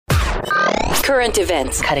Current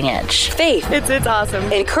events. Cutting edge. Faith. It's awesome.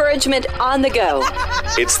 Encouragement on the go.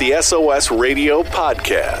 It's the SOS Radio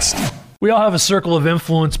Podcast. We all have a circle of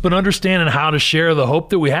influence, but understanding how to share the hope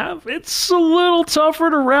that we have, it's a little tougher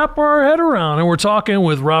to wrap our head around. And we're talking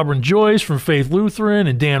with Robin Joyce from Faith Lutheran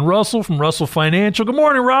and Dan Russell from Russell Financial. Good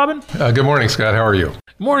morning, Robin. Good morning, Scott. How are you?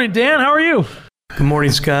 Good morning, Dan. How are you? Good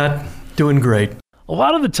morning, Scott. Doing great. A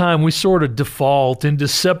lot of the time we sort of default into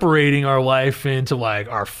separating our life into like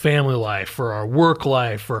our family life or our work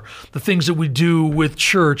life or the things that we do with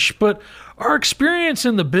church. But our experience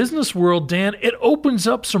in the business world, Dan, it opens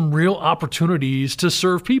up some real opportunities to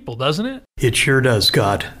serve people, doesn't it? It sure does,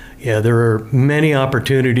 Scott. Yeah, there are many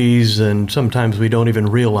opportunities, and sometimes we don't even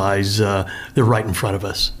realize they're right in front of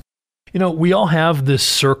us. You know, we all have this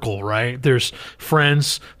circle, right? There's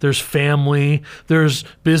friends, there's family, there's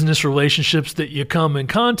business relationships that you come in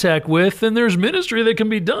contact with, and there's ministry that can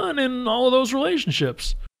be done in all of those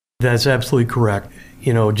relationships. That's absolutely correct.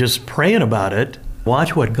 You know, just praying about it,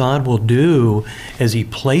 watch what God will do as He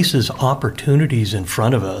places opportunities in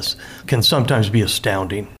front of us can sometimes be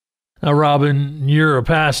astounding. Now, Robin, you're a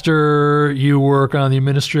pastor, you work on the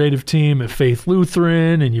administrative team at Faith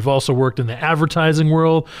Lutheran, and you've also worked in the advertising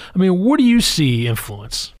world. I mean, what do you see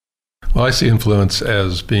influence? Well, I see influence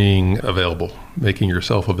as being available, making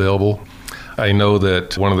yourself available. I know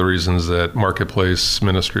that one of the reasons that marketplace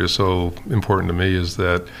ministry is so important to me is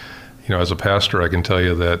that, you know, as a pastor, I can tell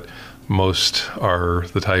you that most are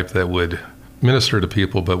the type that would minister to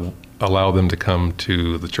people, but allow them to come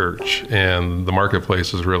to the church. And the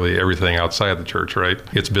marketplace is really everything outside the church, right?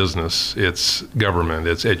 It's business, it's government,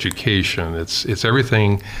 it's education, it's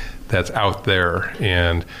everything that's out there.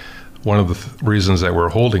 And one of the reasons that we're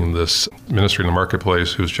holding this Ministry in the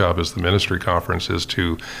Marketplace, whose job is the ministry conference, is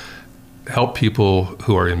to help people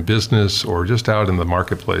who are in business or just out in the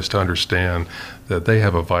marketplace to understand that they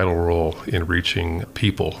have a vital role in reaching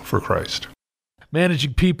people for Christ.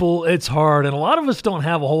 Managing people, it's hard, and a lot of us don't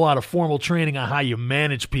have a whole lot of formal training on how you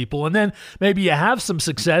manage people, and then maybe you have some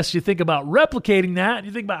success, you think about replicating that, and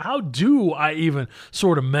you think about how do I even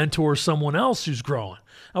sort of mentor someone else who's growing.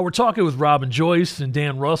 Now, we're talking with Robin Joyce and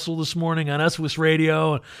Dan Russell this morning on SOS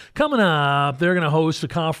Radio, and coming up, they're going to host a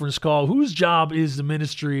conference call, Whose Job is the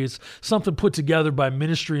Ministry? It's something put together by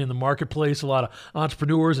Ministry in the Marketplace. A lot of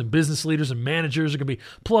entrepreneurs and business leaders and managers are going to be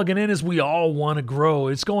plugging in as we all want to grow.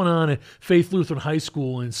 It's going on at Faith Lutheran High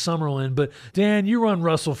School in Summerlin. But Dan, you run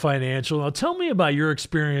Russell Financial. Now, tell me about your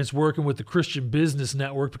experience working with the Christian Business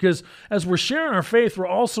Network, because as we're sharing our faith, we're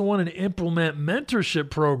also wanting to implement mentorship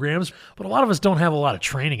programs, but a lot of us don't have a lot of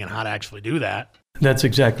training on how to actually do that. That's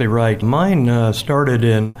exactly right. Mine started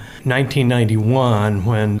in 1991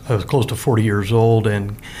 when I was close to 40 years old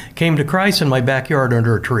and came to Christ in my backyard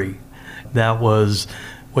under a tree. That was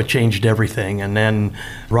what changed everything. And then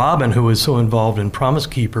Robin, who was so involved in Promise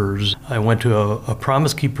Keepers, I went to a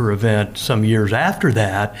Promise Keeper event some years after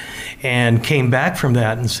that and came back from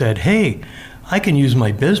that and said, hey, I can use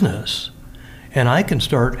my business and I can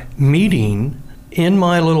start meeting in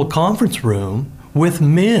my little conference room with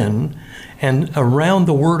men and around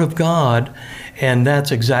the Word of God. And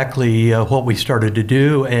that's exactly what we started to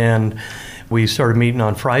do. And we started meeting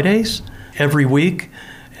on Fridays every week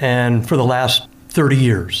and for the last 30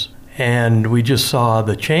 years. And we just saw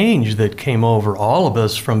the change that came over all of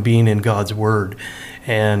us from being in God's Word.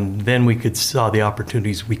 And then we saw the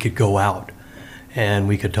opportunities we could go out and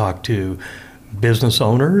we could talk to business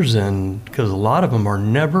owners, and because a lot of them are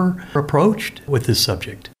never approached with this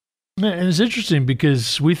subject. And it's interesting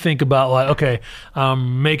because we think about like, okay,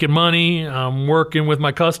 I'm making money, I'm working with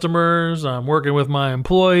my customers, I'm working with my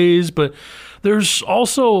employees, but there's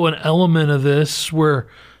also an element of this where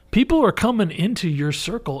people are coming into your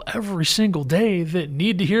circle every single day that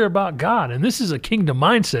need to hear about God. And this is a kingdom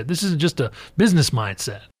mindset. This isn't just a business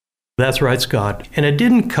mindset. That's right, Scott. And it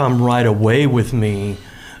didn't come right away with me,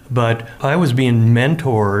 but I was being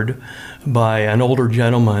mentored by an older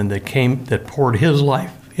gentleman that poured his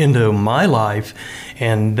life into my life,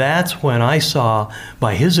 and that's when I saw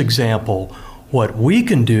by his example what we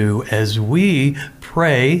can do as we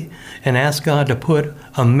pray and ask God to put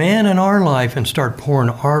a man in our life and start pouring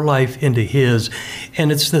our life into his. And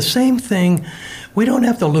it's the same thing. We don't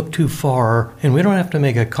have to look too far, and we don't have to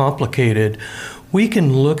make it complicated. We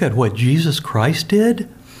can look at what Jesus Christ did.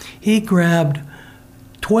 He grabbed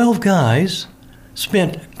 12 guys,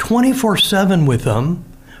 spent 24/7 with them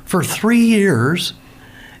for 3 years,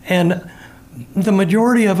 and the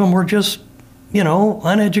majority of them were just,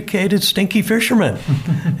 uneducated, stinky fishermen.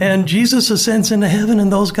 And Jesus ascends into heaven,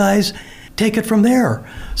 and those guys take it from there.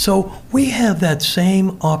 So we have that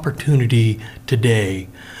same opportunity today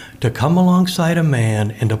to come alongside a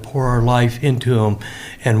man and to pour our life into him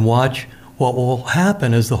and watch what will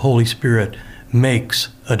happen as the Holy Spirit makes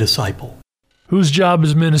a disciple. Whose Job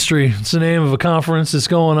is Ministry? It's the name of a conference that's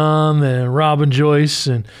going on that Robin Joyce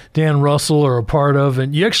and Dan Russell are a part of.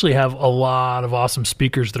 And you actually have a lot of awesome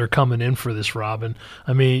speakers that are coming in for this, Robin.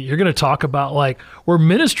 I mean, you're going to talk about like where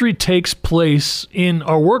ministry takes place in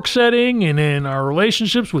our work setting and in our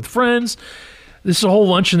relationships with friends. This is a whole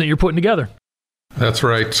luncheon that you're putting together. That's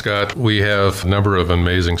right, Scott. We have a number of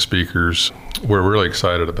amazing speakers. We're really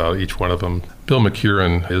excited about each one of them. Bill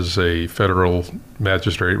McCurran is a federal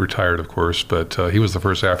magistrate, retired, of course, but he was the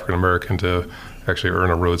first African-American to actually earn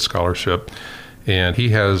a Rhodes Scholarship. And he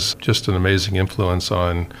has just an amazing influence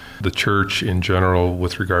on the church in general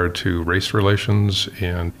with regard to race relations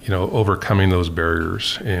and, overcoming those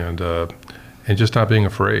barriers and just not being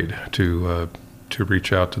afraid to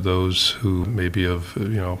reach out to those who may be of,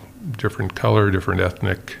 different color, different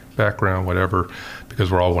ethnic background, whatever,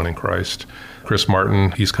 because we're all one in Christ. Chris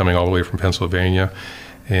Martin, he's coming all the way from Pennsylvania.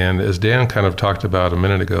 And as Dan kind of talked about a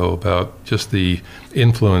minute ago about just the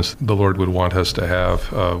influence the Lord would want us to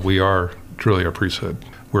have, we are truly a priesthood.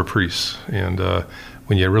 We're priests. And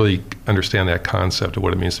when you really understand that concept of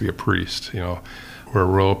what it means to be a priest, we're a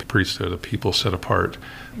royal priesthood, a people set apart.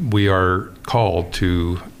 We are called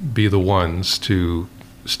to be the ones to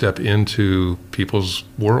step into people's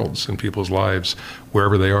worlds and people's lives,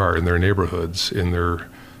 wherever they are, in their neighborhoods, in their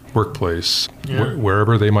workplace,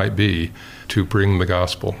 wherever they might be, to bring the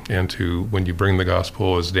gospel. And to, when you bring the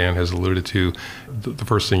gospel, as Dan has alluded to, the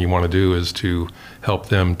first thing you want to do is to help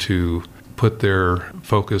them to put their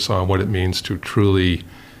focus on what it means to truly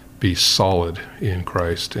be solid in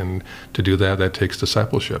Christ. And to do that, that takes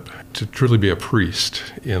discipleship. To truly be a priest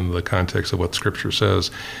in the context of what Scripture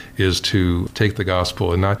says is to take the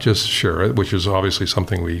gospel and not just share it, which is obviously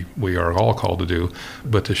something we are all called to do,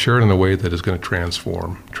 but to share it in a way that is going to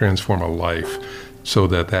transform a life, so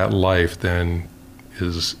that life then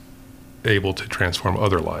is able to transform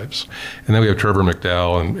other lives. And then we have Trevor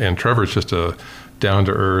McDowell, and Trevor's just a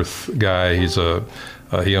down-to-earth guy.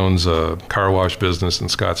 He owns a car wash business in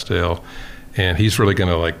Scottsdale, and he's really going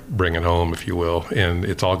to bring it home, if you will. And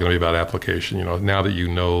it's all going to be about application. Now that you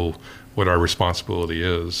know what our responsibility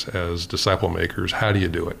is as disciple makers, how do you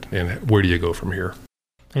do it, and where do you go from here?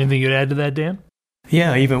 Anything you'd add to that, Dan?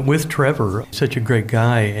 Yeah, even with Trevor, such a great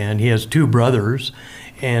guy, and he has two brothers,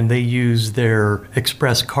 and they use their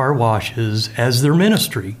express car washes as their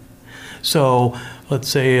ministry. So let's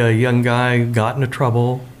say a young guy got into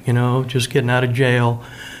trouble, just getting out of jail.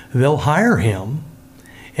 They'll hire him,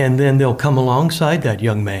 and then they'll come alongside that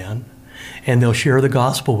young man, and they'll share the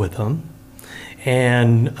gospel with him.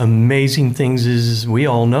 And amazing things, as we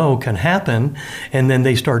all know, can happen, and then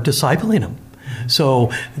they start discipling him.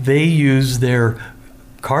 So they use their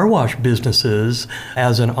car wash businesses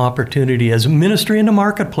as an opportunity, as a ministry in the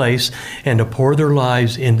marketplace, and to pour their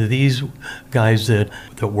lives into these guys that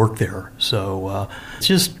work there. So it's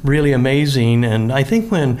just really amazing. And I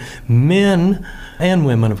think when men and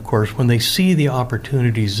women, of course, when they see the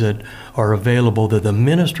opportunities that are available, that the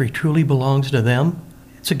ministry truly belongs to them,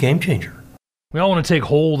 it's a game changer. We all want to take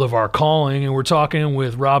hold of our calling, and we're talking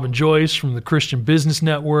with Robin Joyce from the Christian Business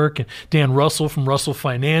Network and Dan Russell from Russell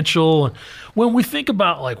Financial. And when we think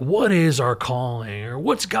about what is our calling or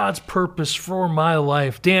what's God's purpose for my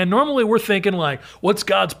life, Dan, normally we're thinking what's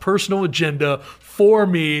God's personal agenda for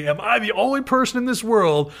me? Am I the only person in this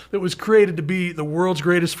world that was created to be the world's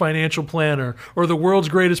greatest financial planner or the world's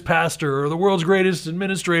greatest pastor or the world's greatest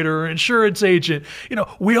administrator or insurance agent?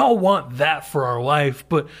 We all want that for our life,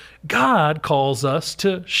 but God calls us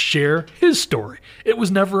to share His story. It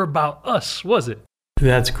was never about us, was it?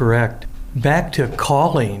 That's correct. Back to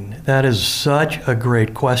calling, that is such a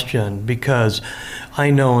great question, because I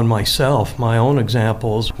know in myself, my own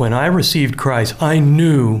examples, when I received Christ, I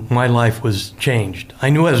knew my life was changed.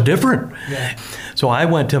 I knew I was different. Yeah. So I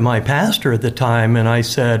went to my pastor at the time and I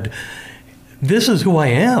said, this is who I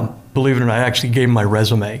am. Believe it or not, I actually gave him my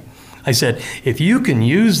resume. I said, if you can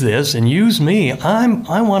use this and use me,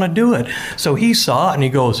 I want to do it. So he saw it and he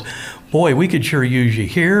goes, boy, we could sure use you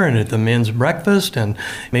here and at the men's breakfast and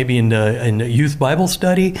maybe in the youth Bible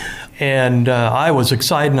study. And I was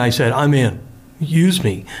excited and I said, I'm in. Use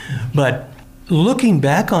me. But looking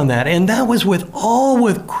back on that, and that was with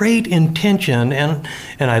great intention, and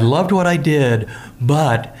I loved what I did,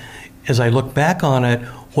 but as I look back on it,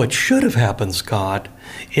 what should have happened, Scott,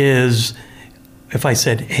 is if I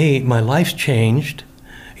said, hey, my life's changed,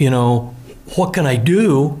 what can I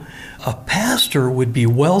do? A pastor would be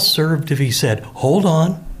well served if he said, hold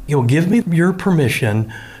on, give me your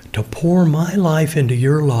permission to pour my life into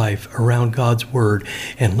your life around God's Word,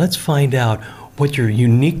 and let's find out what your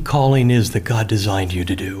unique calling is that God designed you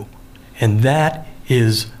to do. And that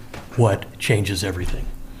is what changes everything.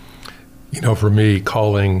 You know, for me,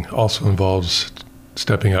 calling also involves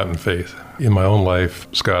stepping out in faith. In my own life,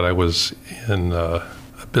 Scott, I was in a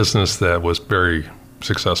business that was very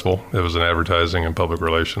successful. It was an advertising and public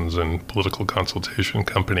relations and political consultation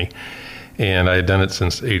company. And I had done it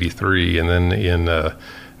since '83. And then in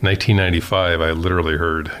 1995, I literally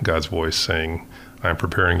heard God's voice saying, I'm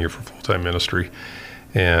preparing you for full-time ministry.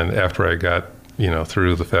 And after I got,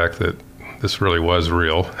 through the fact that this really was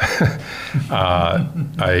real,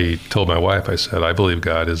 I told my wife, I said, I believe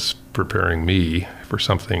God is preparing me for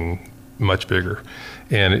something much bigger.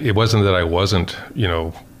 And it wasn't that I wasn't,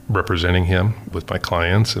 representing him with my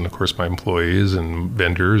clients and, of course, my employees and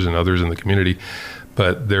vendors and others in the community,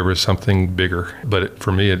 but there was something bigger. But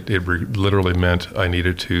for me, it literally meant I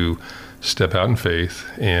needed to step out in faith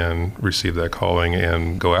and receive that calling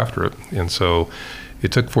and go after it. And so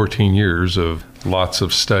it took 14 years of lots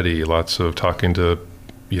of study, lots of talking to,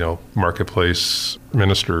 marketplace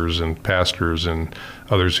ministers and pastors and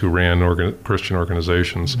others who ran Christian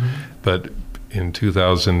organizations. Mm-hmm. But in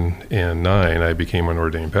 2009, I became an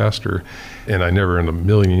ordained pastor, and I never in a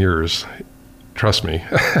million years, trust me,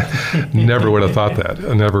 never would have thought that.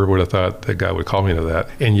 I never would have thought that God would call me to that.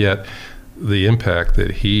 And yet, the impact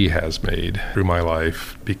that he has made through my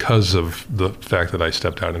life because of the fact that I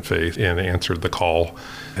stepped out in faith and answered the call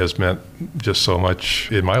has meant just so much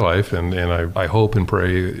in my life, and I hope and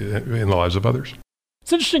pray in the lives of others.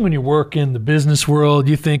 It's interesting when you work in the business world,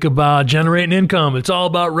 you think about generating income. It's all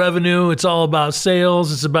about revenue. It's all about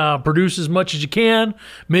sales. It's about produce as much as you can,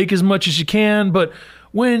 make as much as you can. But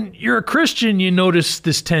when you're a Christian, you notice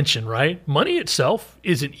this tension, right? Money itself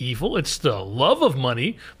isn't evil. It's the love of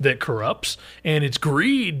money that corrupts, and it's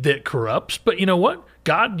greed that corrupts. But you know what?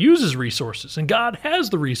 God uses resources, and God has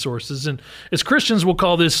the resources. And as Christians, we'll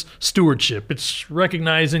call this stewardship. It's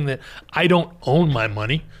recognizing that I don't own my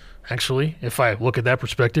money. Actually, if I look at that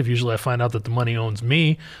perspective, usually I find out that the money owns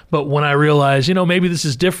me. But when I realize, maybe this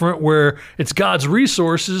is different, where it's God's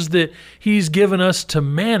resources that he's given us to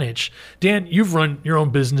manage. Dan, you've run your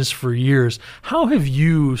own business for years. How have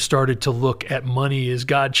you started to look at money as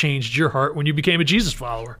God changed your heart when you became a Jesus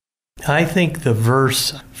follower? I think the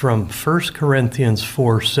verse from 1 Corinthians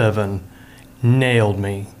 4:7 nailed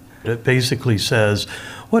me. It basically says,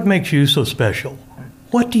 what makes you so special?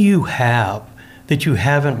 What do you have that you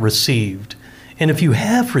haven't received? And if you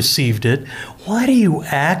have received it, why do you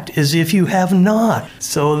act as if you have not?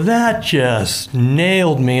 So that just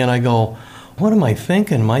nailed me, and I go, what am I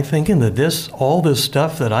thinking? Am I thinking that all this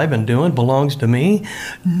stuff that I've been doing belongs to me?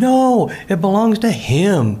 No, it belongs to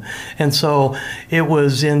him. And so it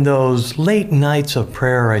was in those late nights of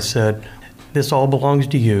prayer, I said, this all belongs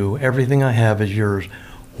to you. Everything I have is yours.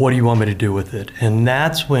 What do you want me to do with it? And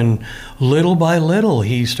that's when, little by little,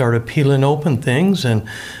 he started peeling open things, and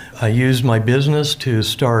I used my business to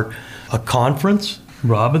start a conference.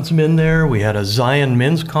 Robin's been there. We had a Zion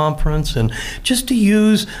Men's Conference, and just to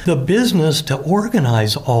use the business to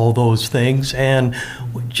organize all those things and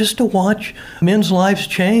just to watch men's lives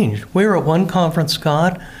change. We were at one conference,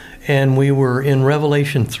 Scott, and we were in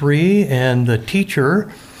Revelation 3, and the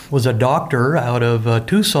teacher was a doctor out of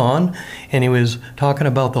Tucson, and he was talking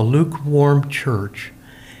about the lukewarm church.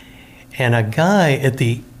 And a guy at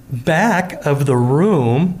the back of the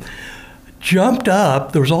room jumped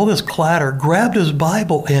up, there was all this clatter, grabbed his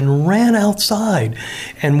Bible and ran outside.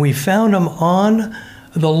 And we found him on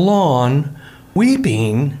the lawn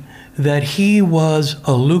weeping that he was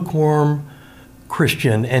a lukewarm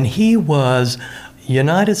Christian, and he was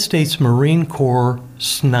United States Marine Corps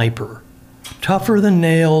sniper. Tougher than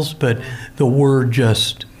nails, but the word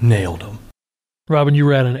just nailed him. Robin, you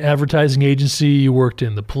were at an advertising agency. You worked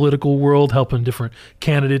in the political world, helping different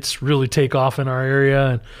candidates really take off in our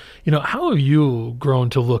area. And, how have you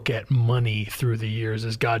grown to look at money through the years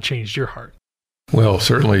as God changed your heart? Well,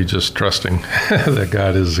 certainly just trusting that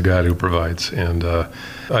God is the God who provides. And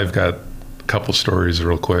I've got a couple stories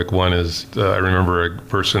real quick. One is I remember a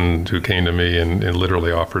person who came to me and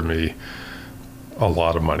literally offered me a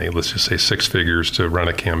lot of money, let's just say 6 figures, to run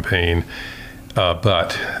a campaign.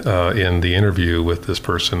 But in the interview with this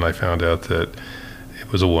person, I found out that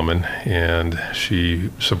it was a woman, and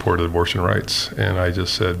she supported abortion rights. And I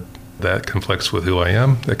just said, that conflicts with who I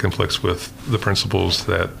am. That conflicts with the principles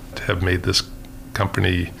that have made this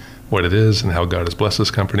company what it is and how God has blessed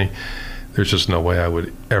this company. There's just no way I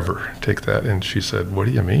would ever take that. And she said, what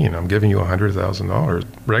do you mean? I'm giving you $100,000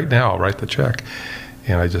 right now, write the check.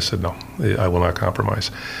 And I just said, no, I will not compromise.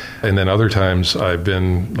 And then other times I've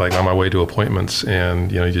been like on my way to appointments,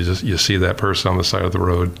 and you see that person on the side of the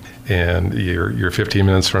road, and you're 15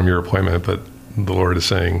 minutes from your appointment, but the Lord is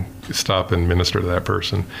saying, stop and minister to that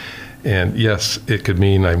person. And yes, it could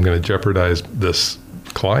mean I'm going to jeopardize this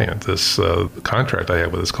client, this contract I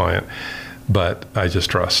have with this client, but I just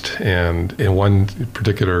trust. And in one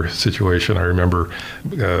particular situation, I remember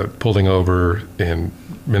pulling over and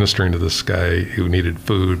ministering to this guy who needed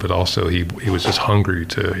food, but also he was just hungry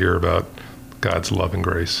to hear about God's love and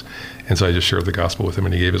grace. And so I just shared the gospel with him,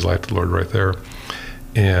 and he gave his life to the Lord right there.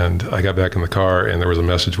 And I got back in the car, and there was a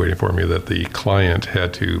message waiting for me that the client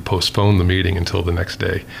had to postpone the meeting until the next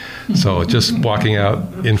day. So just walking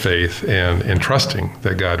out in faith and trusting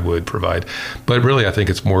that God would provide. But really, I think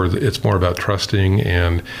it's more about trusting,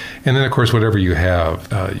 and then of course whatever you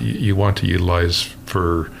have, you want to utilize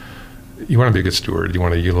for. You want to be a good steward. You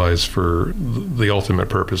want to utilize for the ultimate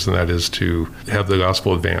purpose, and that is to have the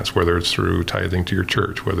gospel advance, whether it's through tithing to your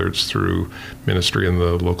church, whether it's through ministry in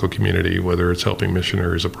the local community, whether it's helping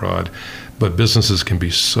missionaries abroad. But businesses can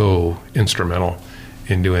be so instrumental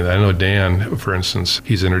in doing that. I know Dan, for instance,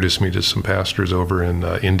 he's introduced me to some pastors over in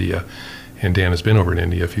India, and Dan has been over in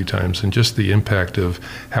India a few times, and just the impact of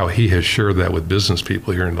how he has shared that with business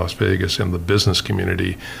people here in Las Vegas and the business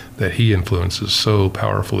community that he influences so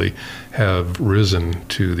powerfully have risen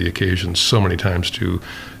to the occasion so many times to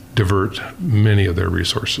divert many of their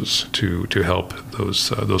resources to help those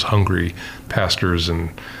hungry pastors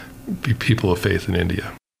and people of faith in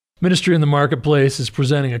India. Ministry in the Marketplace is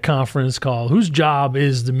presenting a conference called Whose Job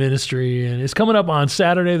is the Ministry? And it's coming up on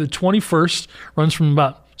Saturday, the 21st, runs from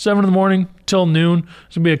about 7 in the morning till noon.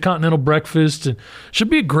 It's going to be a continental breakfast. And should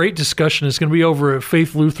be a great discussion. It's going to be over at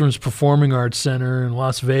Faith Lutheran's Performing Arts Center in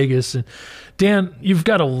Las Vegas. And Dan, you've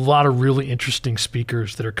got a lot of really interesting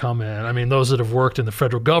speakers that are coming. I mean, those that have worked in the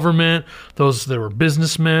federal government, those that were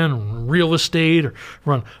businessmen, real estate, or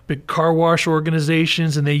run big car wash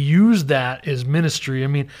organizations, and they use that as ministry. I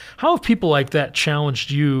mean, how have people like that challenged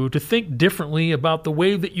you to think differently about the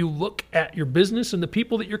way that you look at your business and the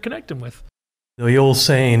people that you're connecting with? The old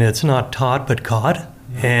saying, it's not taught but caught.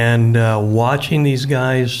 And watching these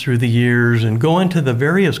guys through the years and going to the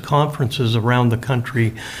various conferences around the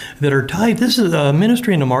country that are tied. This is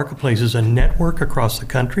Ministry in the Marketplace is a network across the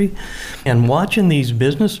country. And watching these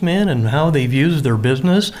businessmen and how they've used their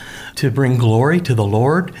business to bring glory to the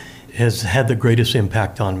Lord has had the greatest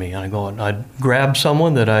impact on me. I'd grab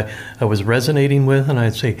someone that I was resonating with, and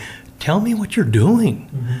I'd say, tell me what you're doing.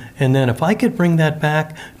 Mm-hmm. And then if I could bring that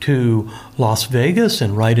back to Las Vegas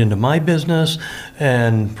and right into my business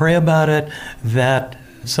and pray about it, that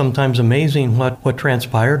sometimes amazing what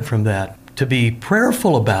transpired from that. To be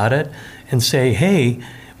prayerful about it and say, hey, it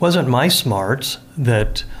wasn't my smarts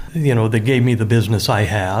that gave me the business I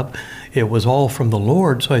have. It was all from the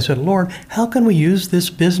Lord. So I said, Lord, how can we use this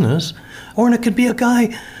business? And it could be a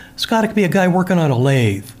guy, Scott, it could be a guy working on a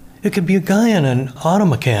lathe. It could be a guy and an auto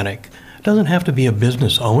mechanic. It doesn't have to be a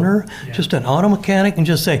business owner, just an auto mechanic, and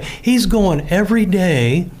just say, he's going every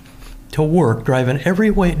day to work, driving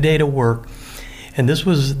every day to work. And this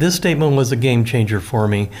statement was a game changer for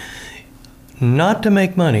me. Not to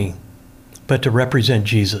make money, but to represent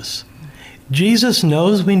Jesus. Jesus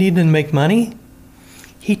knows we need to make money.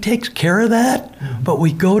 He takes care of that, but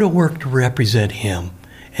we go to work to represent him.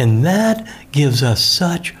 And that gives us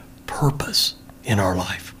such purpose in our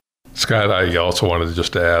life. Scott, I also wanted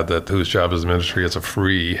just to add that Whose Job is the Ministry is a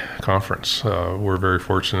free conference. We're very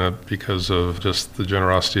fortunate because of just the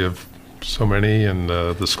generosity of so many and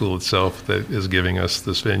the school itself that is giving us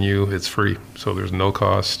this venue. It's free, so there's no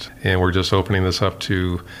cost. And we're just opening this up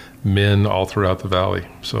to men all throughout the valley.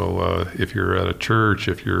 So if you're at a church,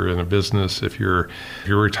 if you're in a business, if you're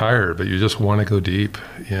retired, but you just want to go deep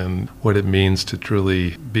in what it means to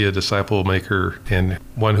truly be a disciple maker and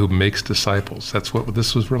one who makes disciples. That's what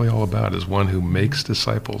this was really all about, is one who makes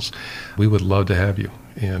disciples. We would love to have you.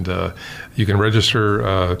 And you can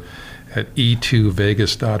register at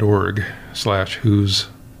e2vegas.org/whose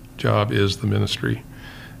job is the ministry.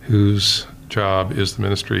 Whose job is the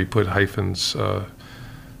ministry. Put hyphens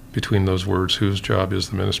between those words, whose job is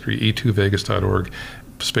the ministry, e2vegas.org.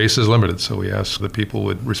 Space is limited, so we ask that people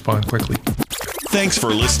would respond quickly. Thanks for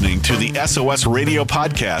listening to the SOS Radio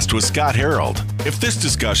Podcast with Scott Harold. If this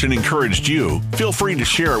discussion encouraged you, feel free to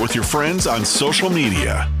share it with your friends on social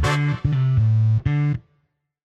media.